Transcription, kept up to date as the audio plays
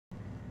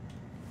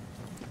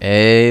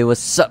Hey,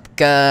 what's up,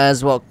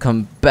 guys?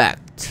 Welcome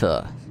back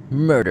to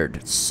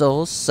Murdered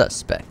Soul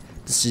Suspect.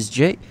 This is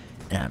Jay,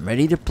 and I'm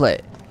ready to play.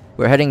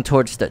 We're heading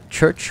towards the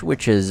church,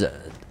 which is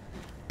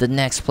the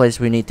next place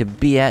we need to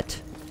be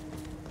at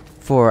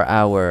for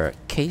our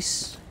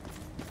case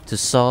to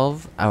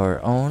solve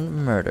our own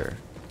murder,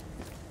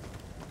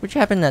 which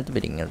happened at the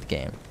beginning of the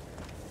game.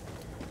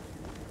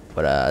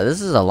 But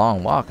this is a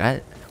long walk.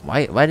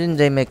 Why didn't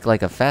they make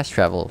like a fast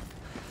travel?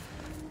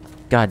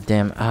 God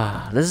damn.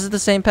 This is the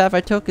same path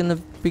I took in the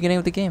beginning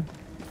of the game.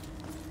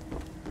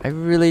 I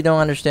really don't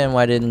understand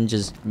why they didn't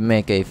just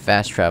make a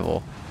fast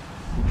travel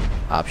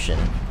option.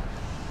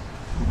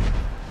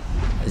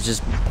 It's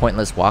just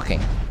pointless walking.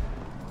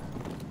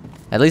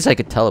 At least I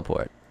could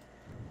teleport.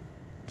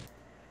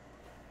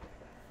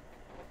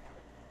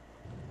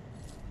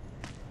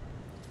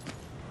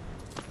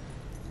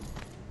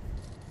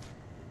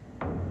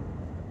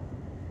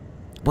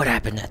 What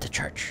happened at the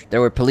church? There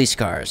were police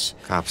cars.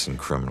 Cops and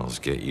criminals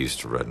get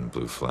used to red and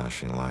blue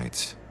flashing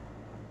lights.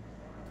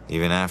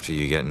 Even after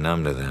you get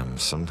numb to them,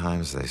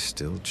 sometimes they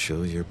still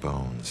chill your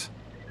bones.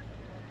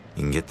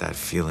 You can get that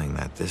feeling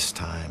that this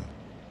time,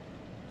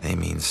 they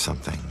mean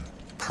something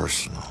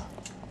personal.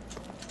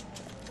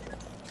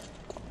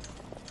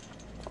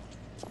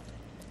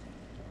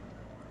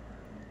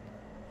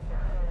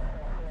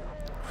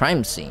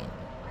 Crime scene.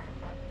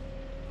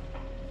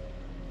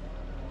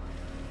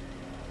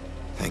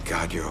 Thank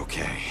God you're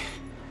okay.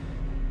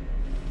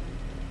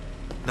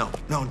 No,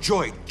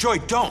 Joy,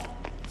 don't!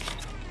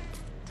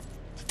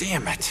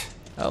 Damn it!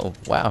 Oh,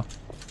 wow.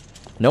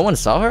 No one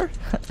saw her?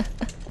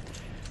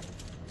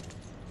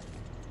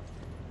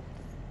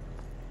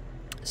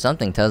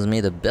 Something tells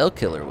me the bell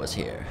killer was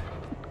here.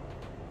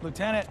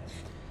 Lieutenant,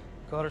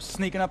 caught her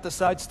sneaking up the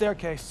side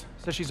staircase.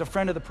 Says she's a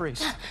friend of the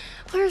priest.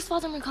 Where's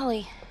Father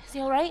McCauley? Is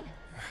he alright?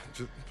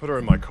 Just put her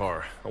in my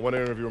car. I want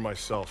to interview her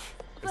myself.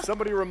 Can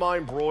somebody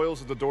remind Broyles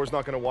that the door's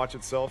not going to watch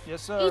itself?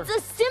 Yes, sir. It's a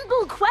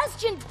simple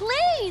question,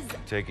 please!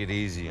 Take it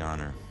easy on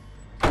her.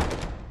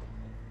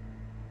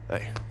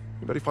 Hey,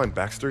 anybody find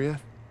Baxter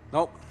yet?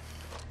 Nope.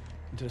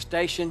 Went to the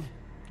station,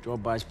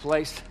 drove by his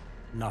place,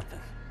 nothing.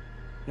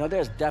 You know,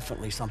 there's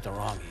definitely something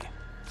wrong here.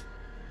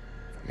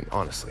 I mean,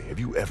 honestly, have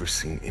you ever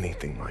seen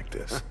anything like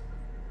this?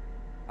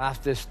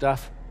 Half this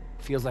stuff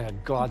feels like a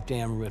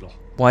goddamn riddle.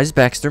 Why is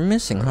Baxter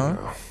missing, huh?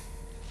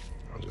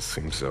 It just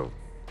seems so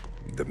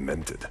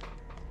demented.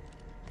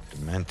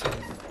 Demented.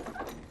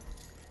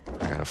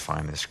 I gotta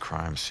find this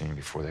crime scene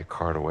before they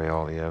cart away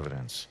all the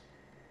evidence.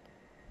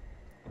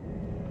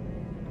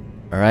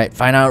 Alright,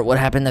 find out what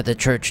happened at the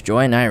church.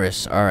 Joy and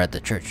Iris are at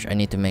the church. I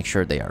need to make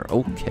sure they are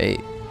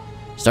okay.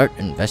 Start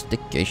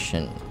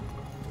investigation.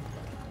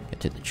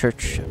 Get to the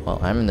church. Well,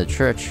 I'm in the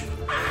church.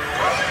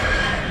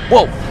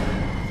 Whoa!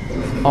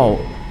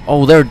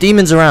 Oh, there are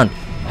demons around.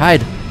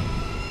 Hide.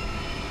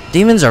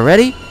 Demons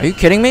already? Are you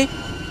kidding me?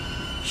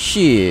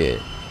 Shit.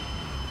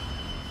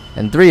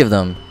 And 3 of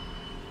them.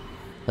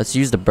 Let's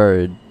use the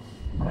bird.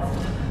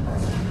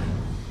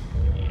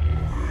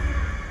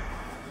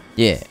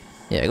 Yeah,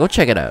 go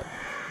check it out.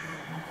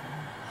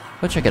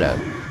 Go check it out.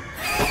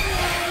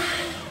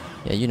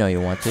 Yeah, you know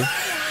you want to.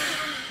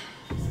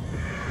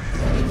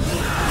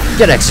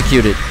 Get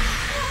executed.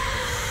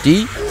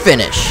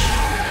 Finish.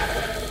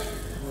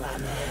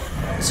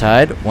 Let's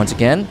hide once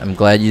again. I'm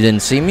glad you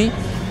didn't see me.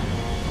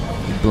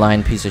 You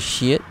blind piece of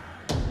shit.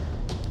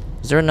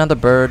 Is there another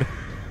bird?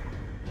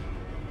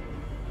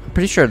 I'm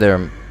pretty sure there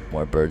are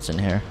more birds in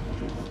here.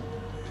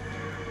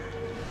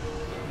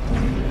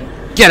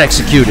 Get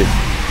executed.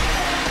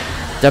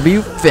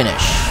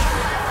 Finish.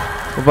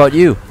 What about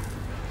you?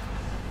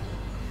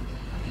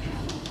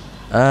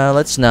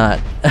 Let's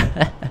not.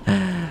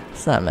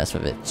 Let's not mess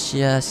with it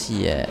just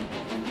yet.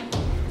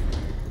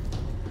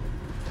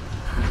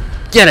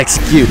 Get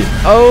executed.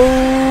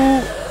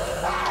 Oh,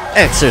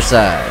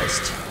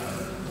 exercised.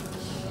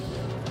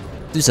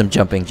 Do some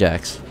jumping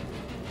jacks.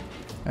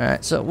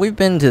 Alright, so we've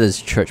been to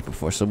this church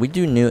before, so we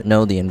do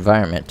know the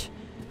environment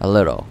a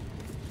little.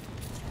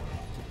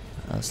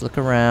 Let's look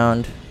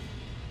around.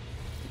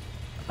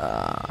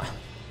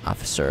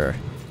 Officer.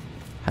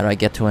 How do I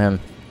get to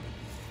him?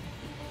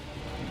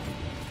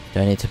 Do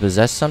I need to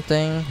possess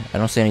something? I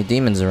don't see any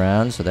demons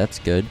around, so that's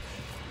good.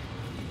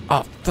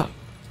 Oh, fuck.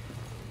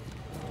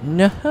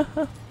 No.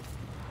 Alright,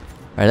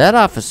 that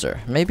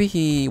officer. Maybe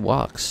he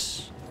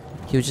walks.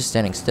 He was just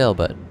standing still,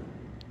 but...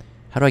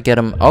 How do I get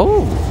him?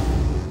 Oh!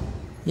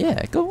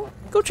 Yeah, go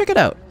check it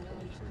out.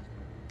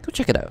 Go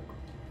check it out.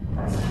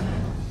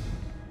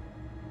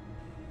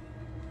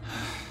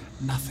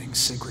 Nothing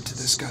sacred to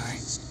this guy.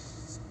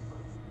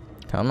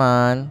 Come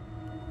on.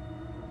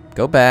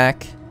 Go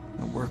back.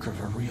 The work of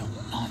a real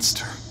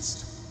monster.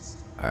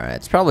 Alright,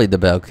 it's probably the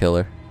bell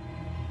killer.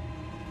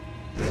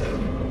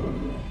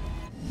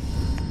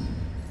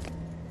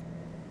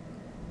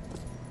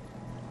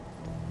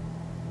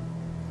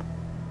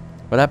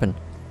 What happened?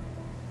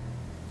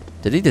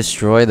 Did he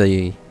destroy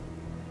the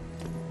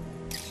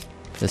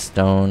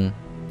stone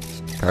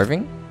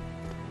carving?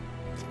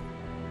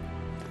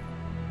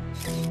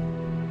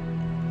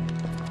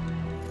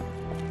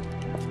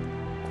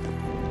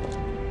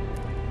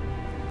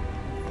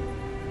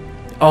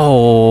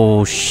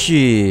 Oh,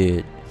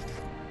 shit.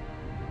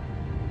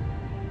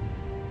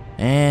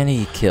 And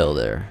he killed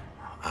her.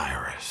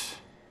 Iris.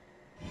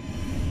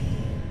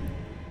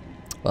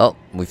 Well,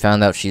 we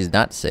found out she's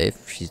not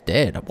safe. She's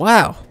dead.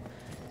 Wow.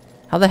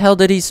 How the hell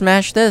did he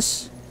smash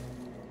this?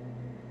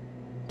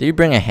 Did he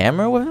bring a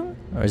hammer with him?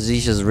 Or is he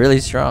just really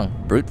strong?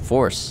 Brute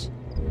force.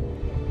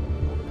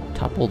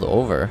 Toppled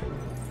over.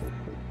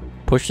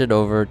 Pushed it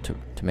over to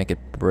make it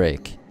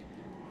break.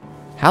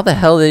 How the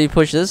hell did he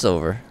push this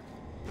over?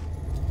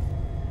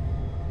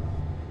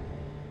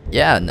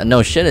 Yeah,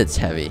 no shit, it's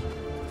heavy.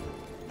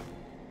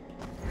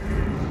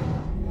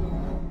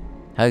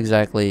 How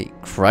exactly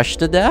crushed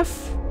to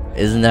death?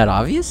 Isn't that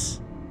obvious?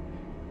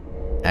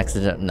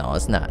 Accident? No,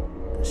 it's not.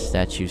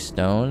 Statue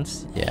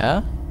stones,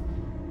 yeah.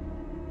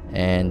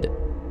 And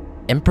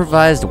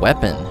improvised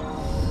weapon.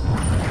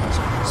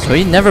 So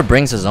he never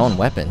brings his own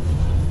weapon.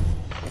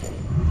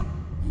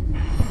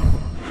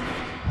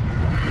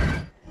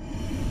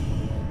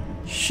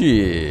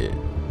 Shit.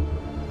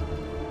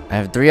 I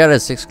have 3 out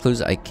of 6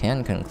 clues I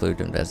can conclude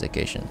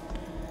investigation.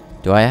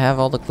 Do I have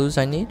all the clues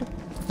I need?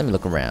 Let me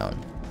look around.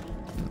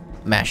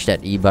 Mash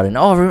that E button.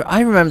 Oh,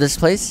 I remember this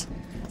place.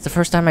 It's the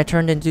first time I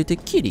turned into the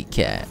kitty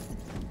cat.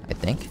 I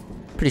think.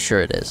 Pretty sure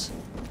it is.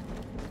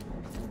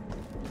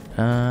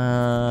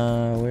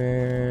 Where?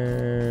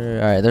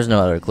 Alright, there's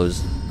no other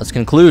clues. Let's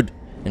conclude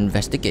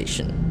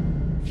investigation.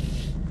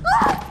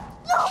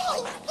 No,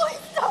 please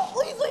stop.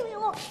 Please leave me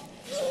alone.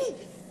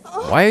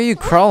 Why are you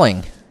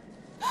crawling?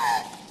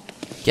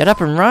 Get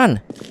up and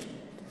run.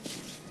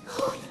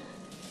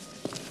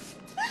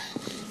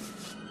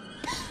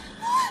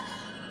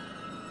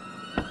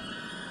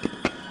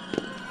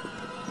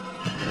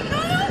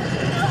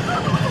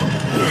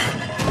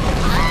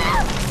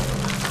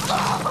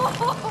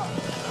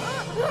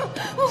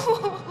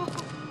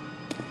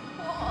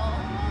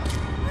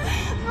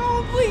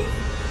 No, please.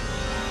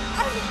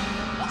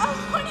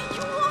 What do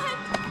you want?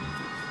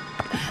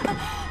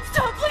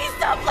 Stop, please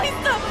stop, please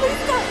stop, please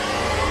stop.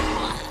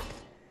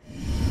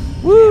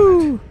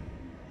 Woo!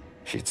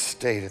 If she'd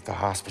stayed at the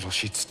hospital,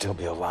 she'd still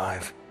be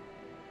alive.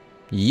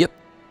 Yep.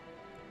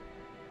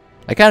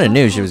 I kind of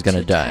knew she was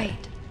gonna die.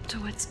 Tight to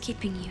what's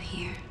keeping you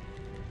here.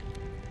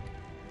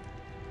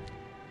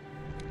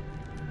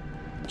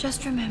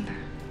 Just remember,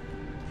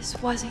 this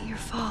wasn't your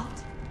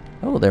fault.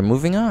 Oh, they're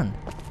moving on.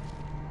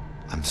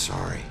 I'm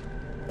sorry.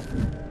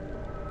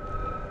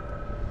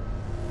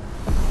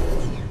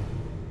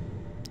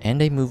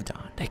 And they moved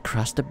on. They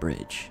crossed the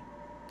bridge.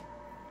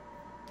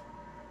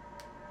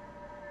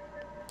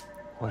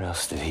 What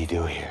else did he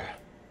do here?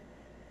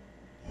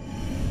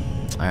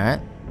 Alright.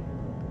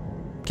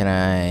 Can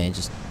I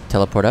just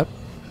teleport up?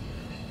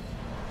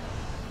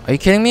 Are you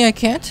kidding me? I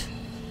can't?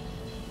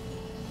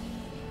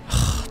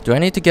 Do I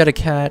need to get a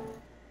cat?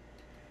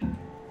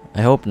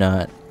 I hope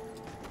not.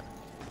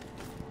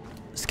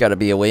 There's gotta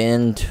be a way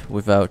in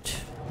without,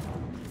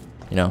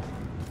 you know.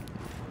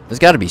 There's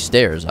gotta be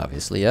stairs,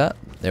 obviously. Yeah,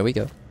 there we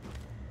go.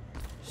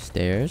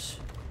 Stairs.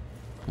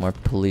 More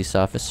police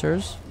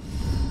officers.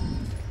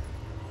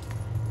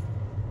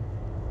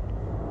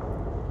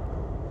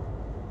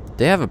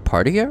 They have a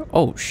party here?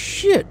 Oh,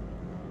 shit.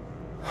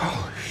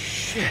 Oh,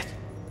 shit.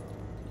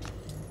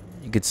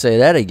 You could say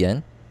that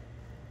again.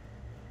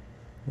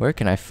 Where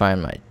can I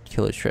find my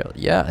killer trail?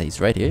 Yeah, he's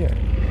right here.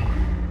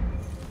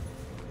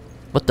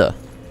 What the?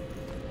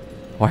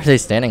 Why are they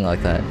standing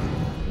like that?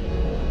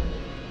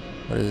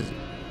 What is it?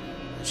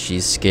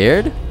 She's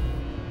scared?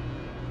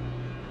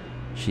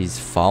 She's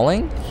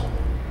falling?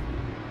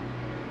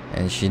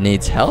 And she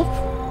needs help?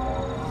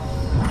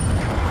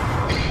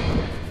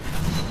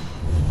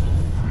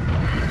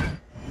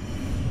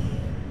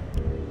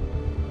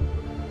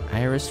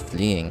 Iris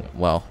fleeing.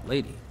 Well,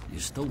 lady, you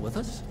still with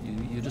us?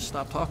 You just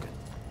stopped talking.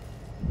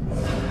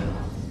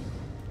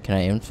 can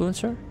I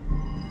influence her?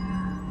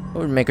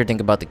 What would make her think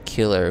about the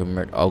killer who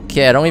murdered?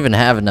 Okay, I don't even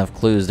have enough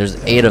clues.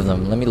 There's 8 of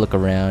them. Let me look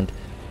around.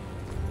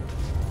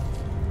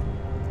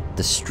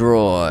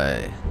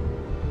 Destroy.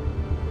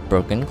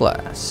 Broken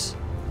glass.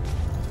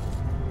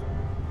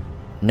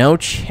 No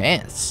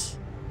chance.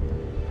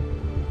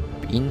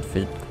 Beaten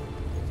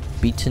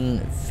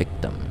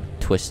victim.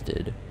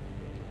 Twisted.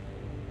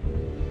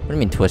 What do you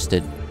mean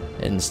twisted?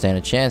 They didn't stand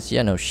a chance.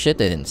 Yeah, no shit,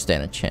 they didn't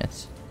stand a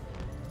chance.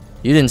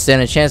 You didn't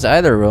stand a chance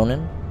either,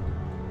 Ronan.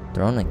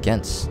 Thrown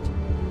against.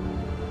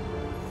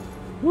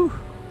 Whew.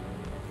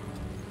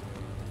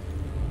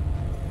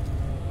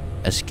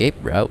 Escape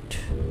route.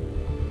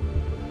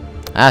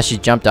 Ah, she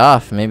jumped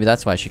off. Maybe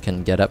that's why she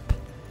couldn't get up.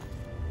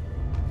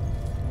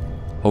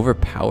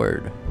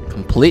 Overpowered.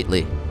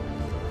 Completely.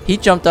 He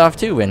jumped off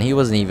too and he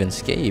wasn't even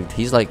scathed.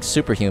 He's like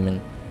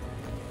superhuman.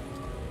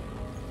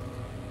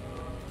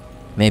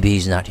 Maybe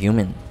he's not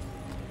human.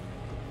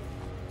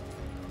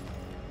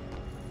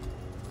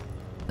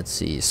 Let's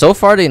see. So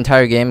far the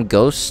entire game,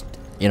 Ghost,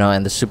 you know,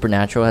 and the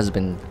supernatural has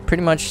been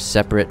pretty much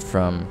separate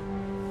from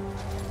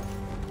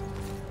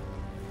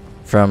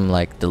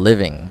like the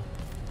living.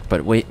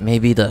 But wait,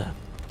 maybe the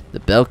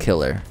bell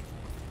killer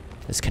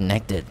is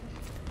connected.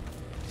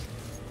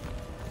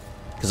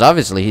 Because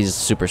obviously he's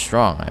super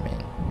strong, I mean.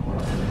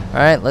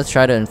 Alright, let's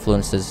try to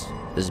influence this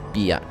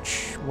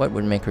biatch. What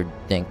would make her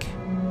think?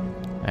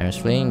 Iris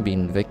fleeing,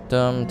 being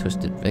victim,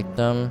 twisted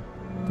victim,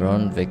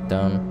 grown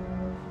victim,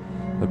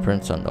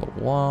 footprints on the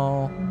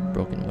wall,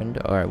 broken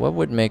window. Alright, what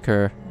would make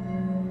her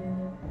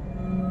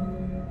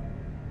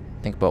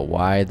think about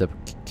why the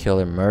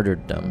killer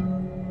murdered them?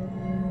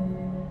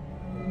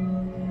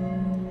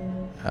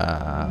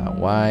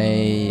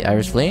 Why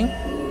Iris fleeing?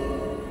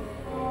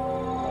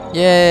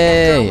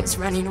 Yay! The girl was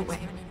running away.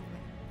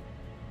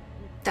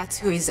 That's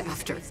who he's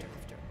after.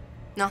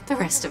 Not the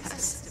rest of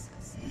us.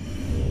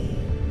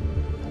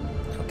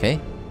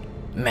 Okay.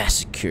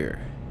 Massacre.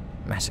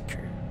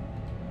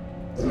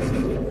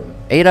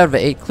 8 out of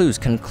 8 clues.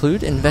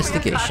 Conclude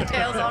investigation.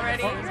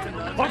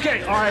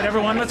 Okay, all right,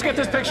 everyone, let's get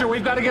this picture.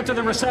 We've got to get to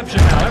the reception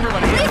now.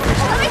 Everybody.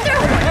 Let me through.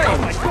 Oh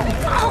my God.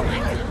 Oh my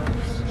God.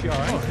 She all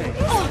right?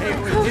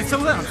 Hey,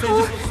 settle down.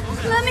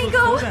 Let me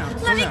go.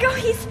 Let me go.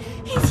 He's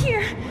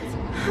here.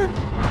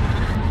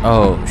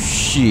 Oh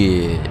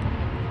shit.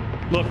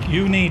 Look,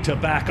 you need to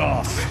back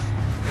off.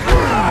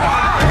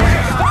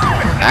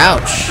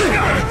 Ouch.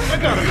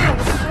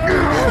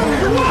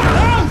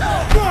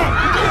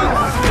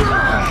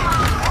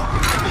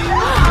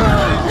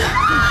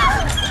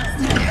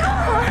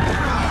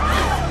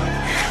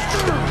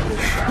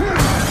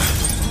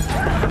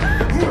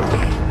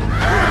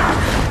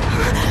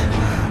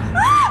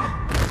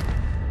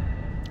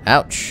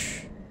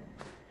 Ouch.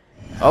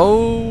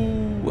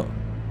 Oh.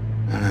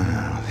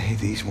 No.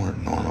 These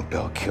weren't normal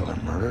Bell killer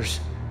murders.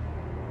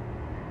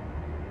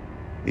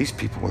 These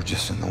people were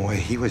just in the way.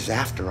 He was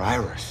after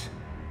Iris.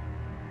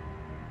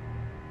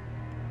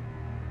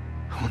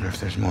 I wonder if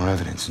there's more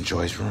evidence in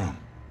Joy's room.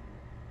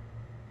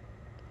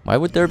 Why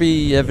would there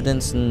be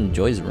evidence in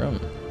Joy's room?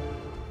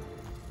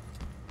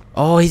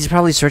 Oh, he's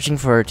probably searching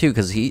for her too,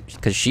 cause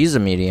she's a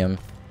medium,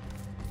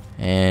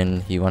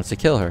 and he wants to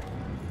kill her.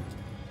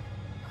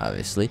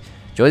 Obviously,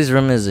 Joy's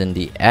room is in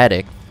the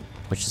attic,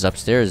 which is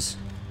upstairs.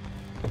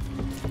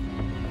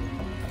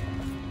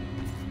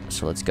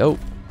 So let's go.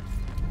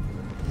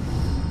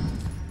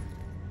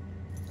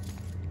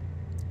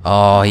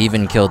 Oh, he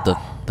even killed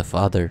the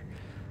father,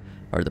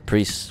 or the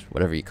priest,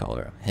 whatever you call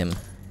him.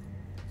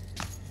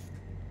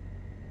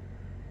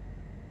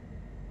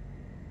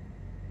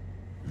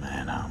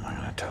 Man, how am I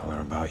gonna tell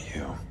her about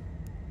you?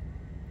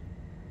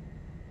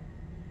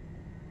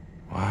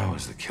 Why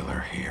was the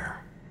killer here?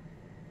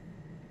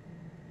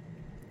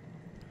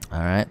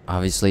 Alright,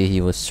 obviously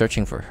he was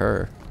searching for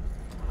her.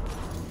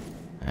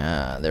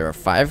 There are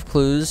 5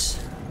 clues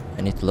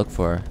I need to look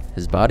for.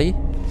 His body.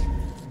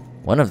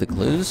 One of the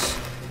clues.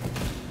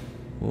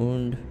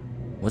 Wound.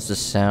 What's the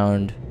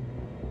sound?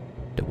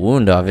 The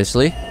wound,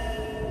 obviously.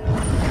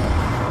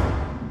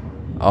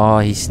 Oh,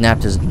 he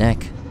snapped his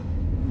neck.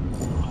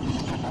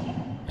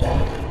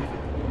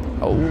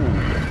 Oh.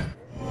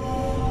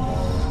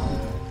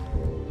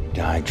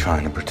 Died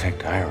trying to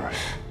protect Iris.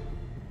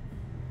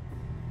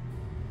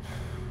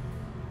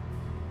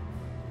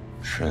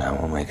 Sure that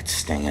won't make it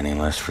sting any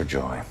less for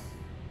Joy.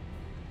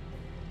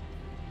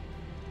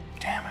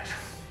 Damn it.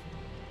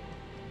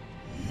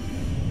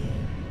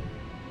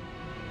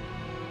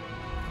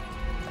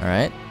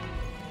 Alright.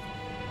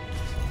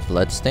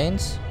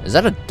 Bloodstains? Is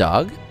that a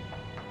dog?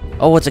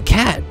 Oh, it's a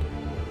cat!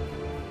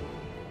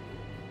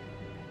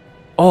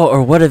 Oh,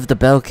 or what if the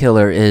Bell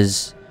Killer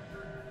is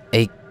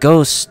a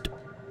ghost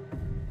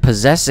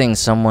possessing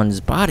someone's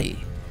body?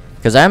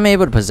 Because I'm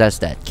able to possess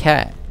that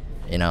cat,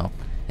 you know,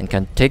 and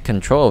can take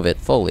control of it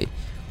fully.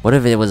 What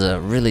if it was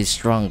a really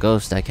strong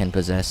ghost that can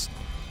possess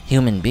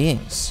human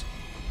beings?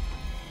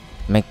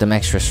 Make them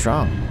extra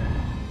strong.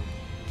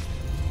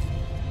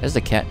 There's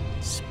the cat.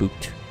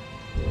 Spooked.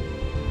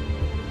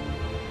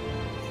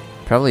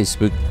 Probably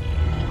spooked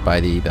by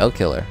the Bell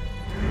Killer.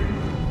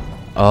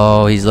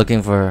 Oh, he's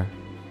looking for...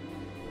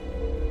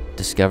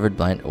 Discovered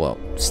blind... Well,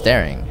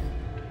 staring.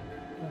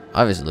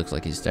 Obviously looks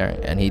like he's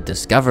staring. And he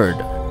discovered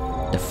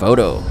the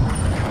photo.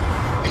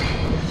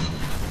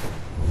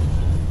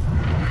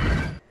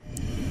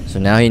 So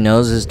now he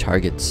knows his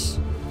targets.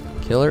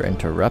 Killer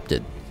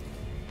interrupted.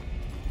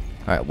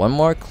 Alright, one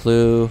more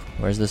clue.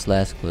 Where's this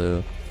last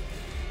clue?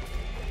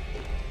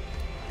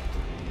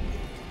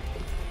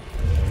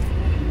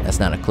 That's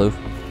not a clue.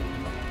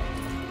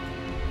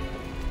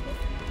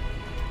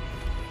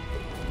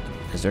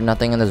 Is there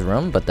nothing in this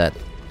room but that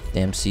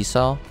damn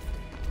seesaw?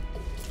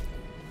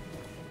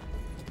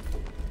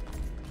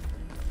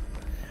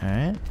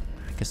 Alright,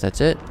 I guess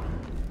that's it.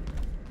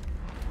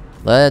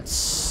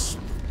 Let's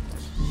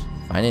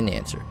find an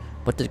answer.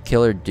 What did the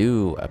killer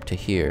do up to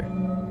here?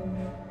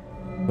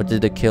 What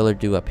did the killer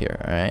do up here?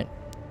 Alright.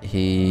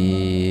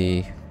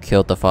 He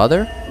killed the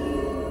father.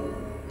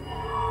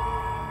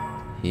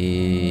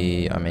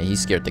 I mean, he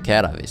scared the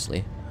cat,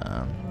 obviously.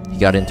 He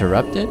got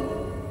interrupted.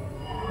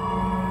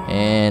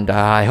 And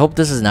I hope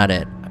this is not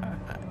it.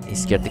 He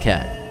scared the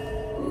cat.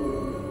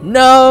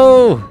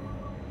 No!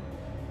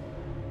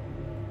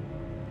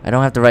 I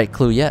don't have the right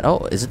clue yet.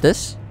 Oh, is it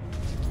this?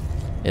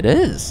 It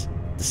is.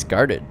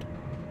 Discarded.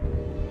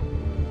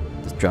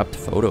 Just dropped a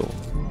photo.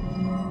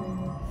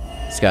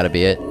 It's gotta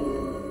be it.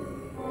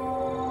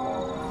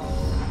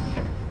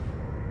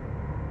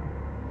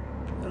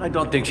 Well, I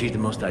don't think she's the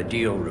most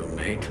ideal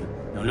roommate.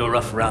 A little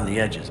rough around the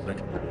edges, but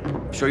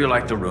I'm sure you'll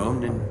like the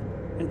room,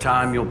 and in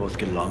time you'll both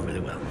get along really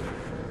well.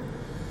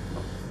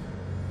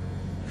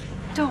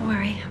 Don't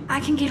worry, I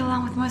can get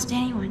along with most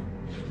anyone.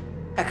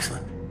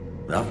 Excellent.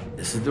 Well,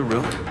 this is the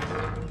room.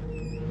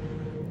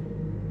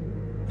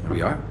 Here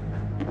we are.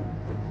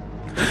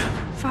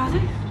 Father?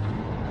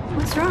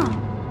 What's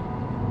wrong?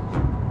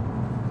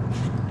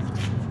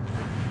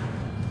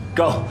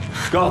 Go!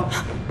 Go!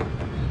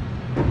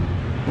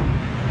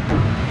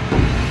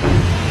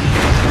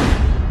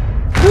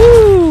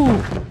 Woo!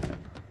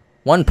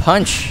 One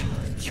punch.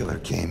 Killer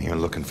came here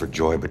looking for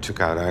Joy, but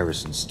took out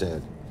Iris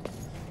instead.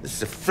 This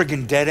is a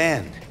friggin' dead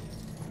end.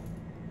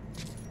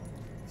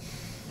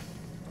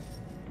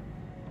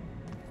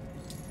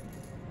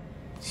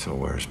 So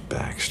where's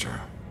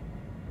Baxter?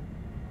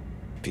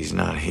 If he's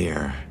not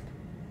here,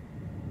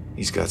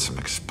 he's got some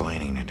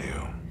explaining to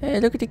do. Hey,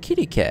 look at the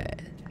kitty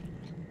cat.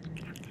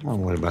 Oh,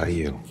 what about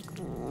you?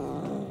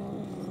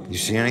 You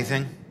see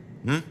anything?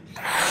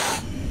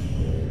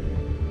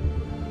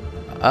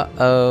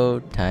 Uh-oh,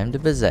 time to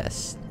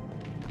possess.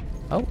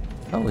 Oh,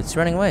 it's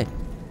running away.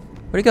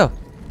 Where'd he go?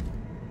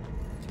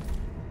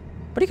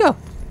 Where'd he go?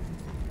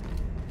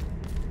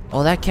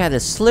 Oh, that cat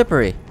is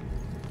slippery.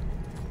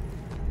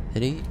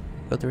 Did he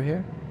go through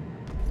here?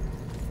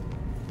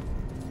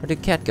 Where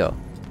did cat go?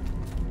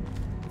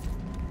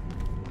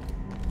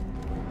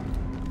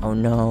 Oh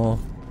no.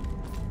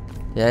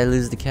 Did I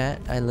lose the cat?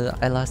 I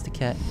lost the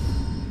cat.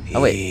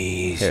 Oh wait,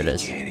 here it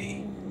is.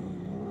 Kitty.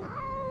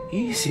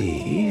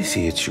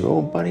 Easy, it's your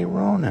old buddy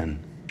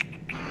Ronan.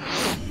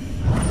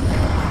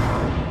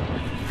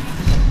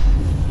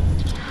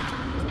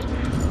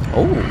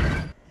 Oh,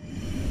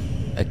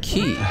 a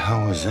key. What the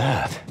hell was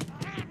that?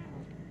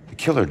 The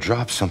killer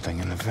dropped something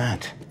in the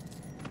vent.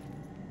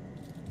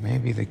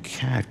 Maybe the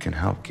cat can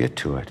help get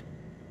to it.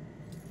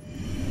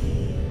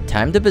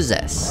 Time to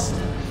possess.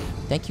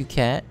 Thank you,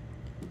 cat.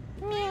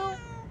 Meow,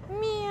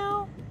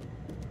 meow.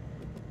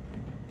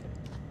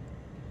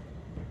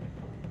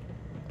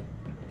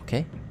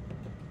 Okay.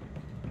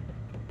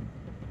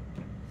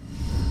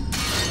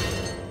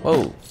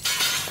 Whoa.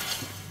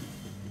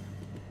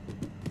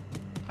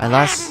 I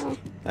lost.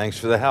 Thanks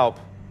for the help.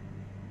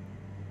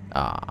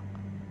 Ah.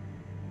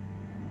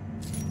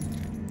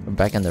 We're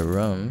back in the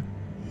room.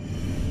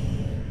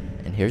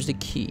 And here's the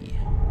key.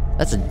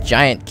 That's a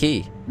giant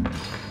key.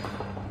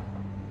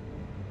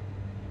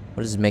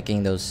 What is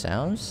making those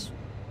sounds?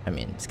 I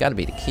mean, it's gotta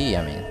be the key,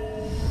 I mean.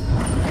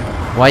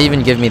 Why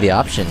even give me the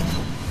option?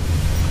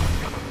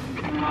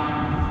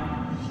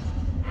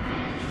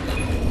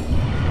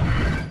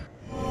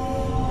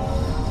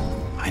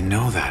 I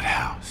know that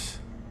house.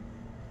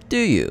 Do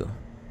you?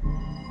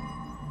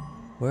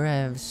 Where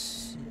have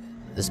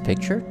this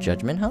picture?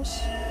 Judgment House?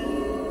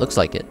 Looks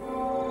like it.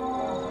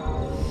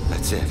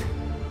 That's it.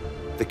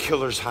 The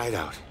killer's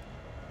hideout.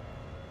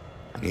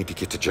 I need to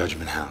get to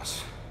Judgment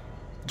House.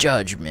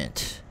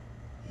 Judgment.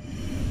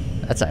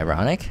 That's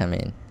ironic. I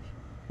mean,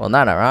 well,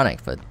 not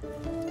ironic, but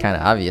kind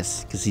of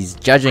obvious, because he's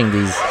judging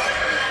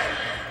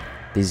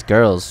these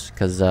girls.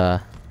 Because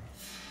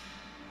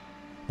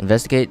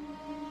investigate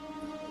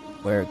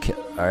where.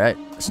 All right,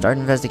 start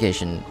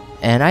investigation.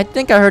 And I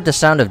think I heard the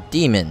sound of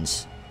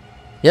demons.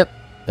 Yep,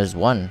 there's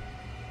one.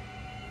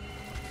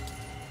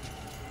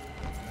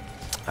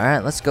 All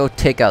right, let's go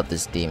take out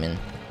this demon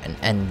and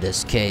end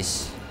this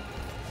case.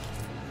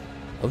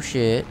 Oh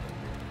shit.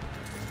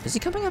 Is he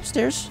coming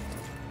upstairs?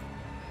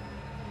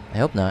 I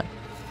hope not.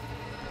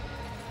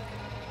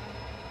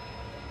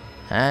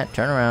 Ah,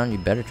 turn around. You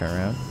better turn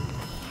around.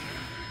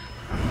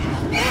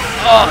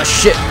 Oh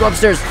shit! Go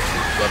upstairs.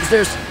 Go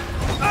upstairs.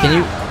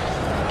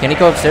 Can he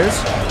go upstairs?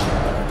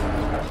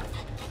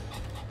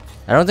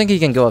 I don't think he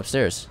can go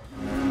upstairs.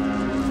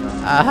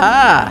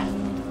 Aha!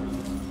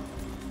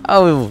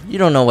 Oh, you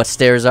don't know what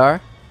stairs are.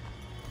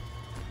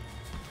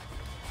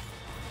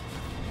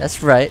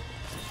 That's right.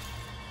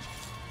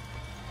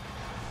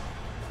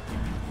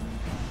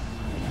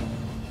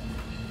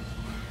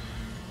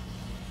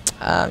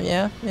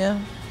 Yeah.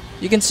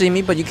 You can see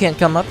me, but you can't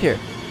come up here.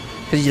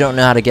 Because you don't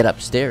know how to get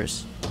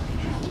upstairs.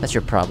 That's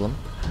your problem.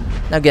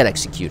 Now get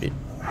executed.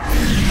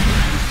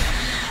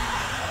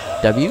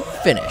 W,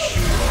 finish.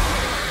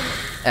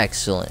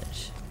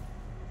 Excellent.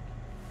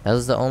 That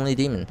was the only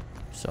demon,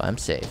 so I'm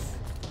safe.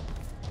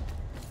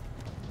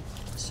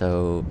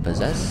 So,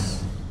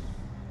 possess.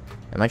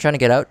 Am I trying to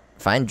get out?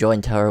 Find Joy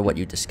and tell her what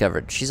you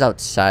discovered. She's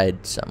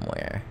outside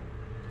somewhere.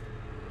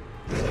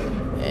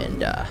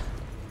 And,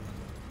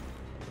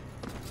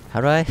 how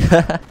do I?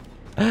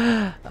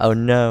 Oh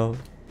no.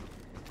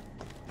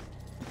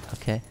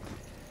 Okay.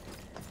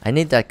 I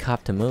need that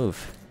cop to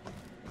move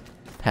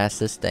past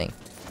this thing.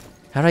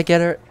 How do I get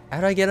her?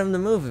 How do I get him to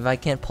move if I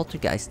can't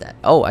poltergeist that?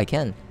 Oh, I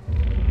can.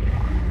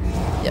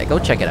 Yeah, go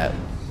check it out.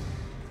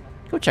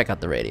 Go check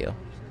out the radio.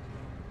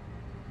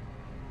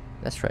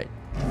 That's right.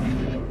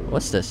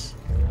 What's this?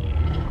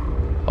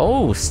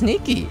 Oh,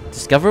 sneaky.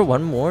 Discover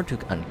one more to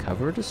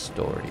uncover the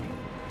story.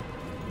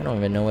 I don't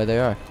even know where they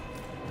are.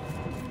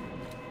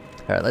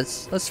 Alright,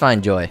 let's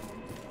find Joy.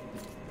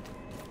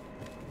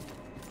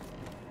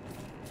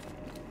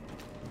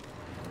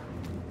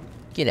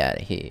 Get out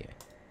of here.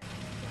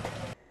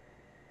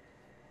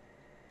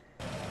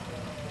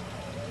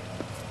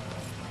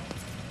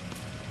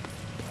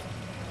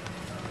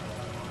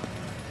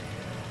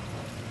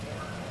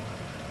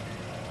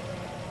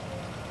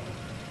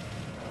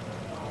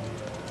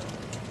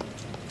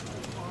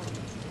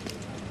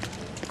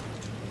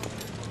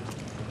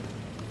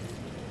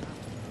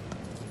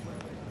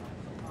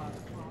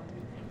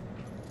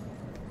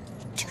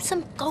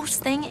 Some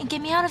ghost thing and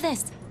get me out of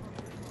this.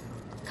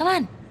 Come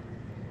on.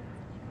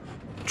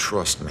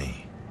 Trust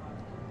me.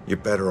 You're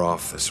better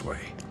off this way.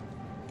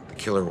 The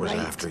killer was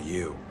Right. after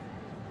you.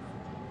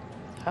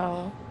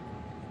 Oh.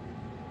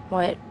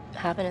 What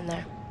happened in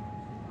there?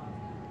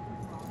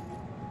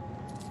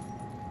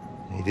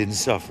 He didn't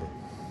suffer.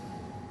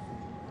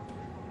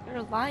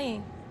 You're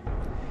lying.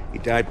 He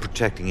died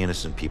protecting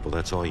innocent people.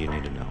 That's all you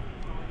need to know.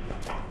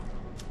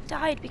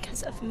 Died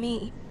because of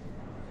me.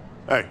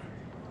 Hey.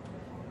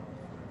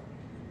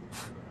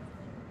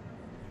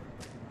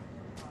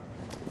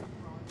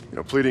 You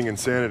know, pleading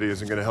insanity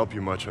isn't going to help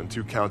you much on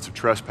 2 counts of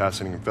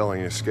trespassing and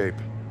felony escape.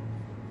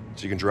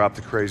 So you can drop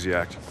the crazy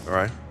act, all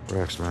right?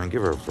 Rex, man,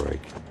 give her a break.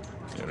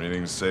 You have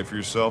anything to say for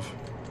yourself?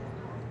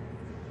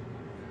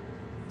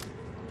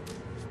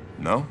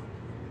 No?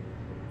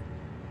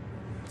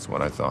 That's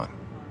what I thought.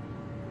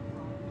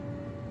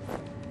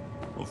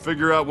 We'll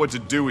figure out what to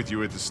do with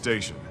you at the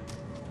station.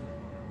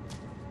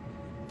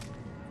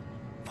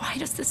 Why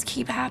does this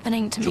keep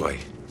happening to me? Joy,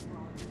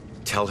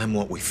 tell him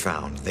what we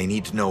found. They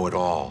need to know it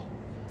all.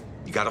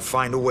 You gotta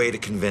find a way to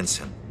convince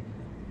him.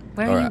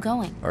 Where are you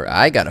going? Or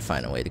I gotta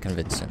find a way to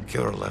convince him.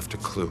 Killer left a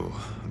clue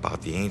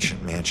about the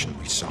ancient mansion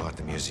we saw at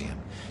the museum.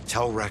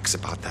 Tell Rex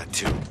about that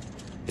too.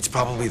 It's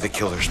probably the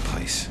killer's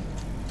place.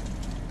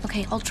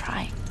 Okay, I'll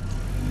try.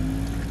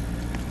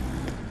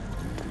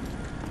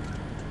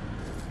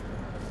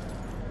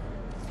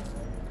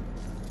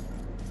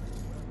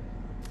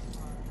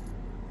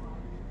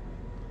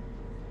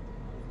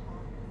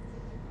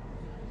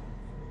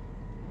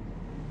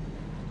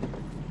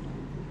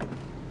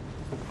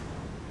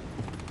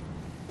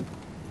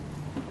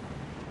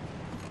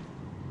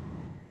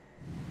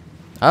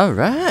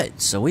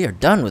 Alright, so we are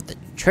done with the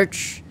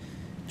church.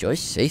 Joy's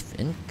safe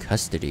in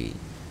custody.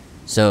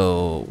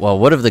 So, well,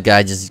 what if the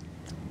guy just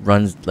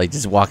runs, like,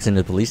 just walks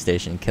into the police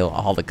station, kill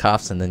all the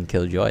cops, and then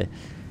kill Joy?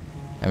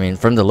 I mean,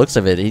 from the looks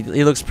of it,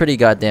 he looks pretty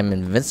goddamn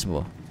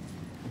invincible.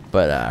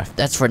 But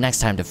that's for next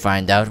time to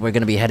find out. We're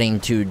going to be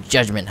heading to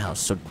Judgment House.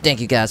 So thank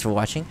you guys for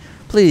watching.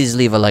 Please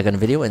leave a like on the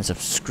video and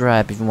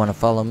subscribe if you want to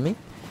follow me.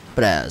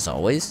 But as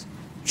always,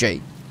 Jay,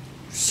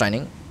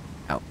 signing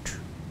out.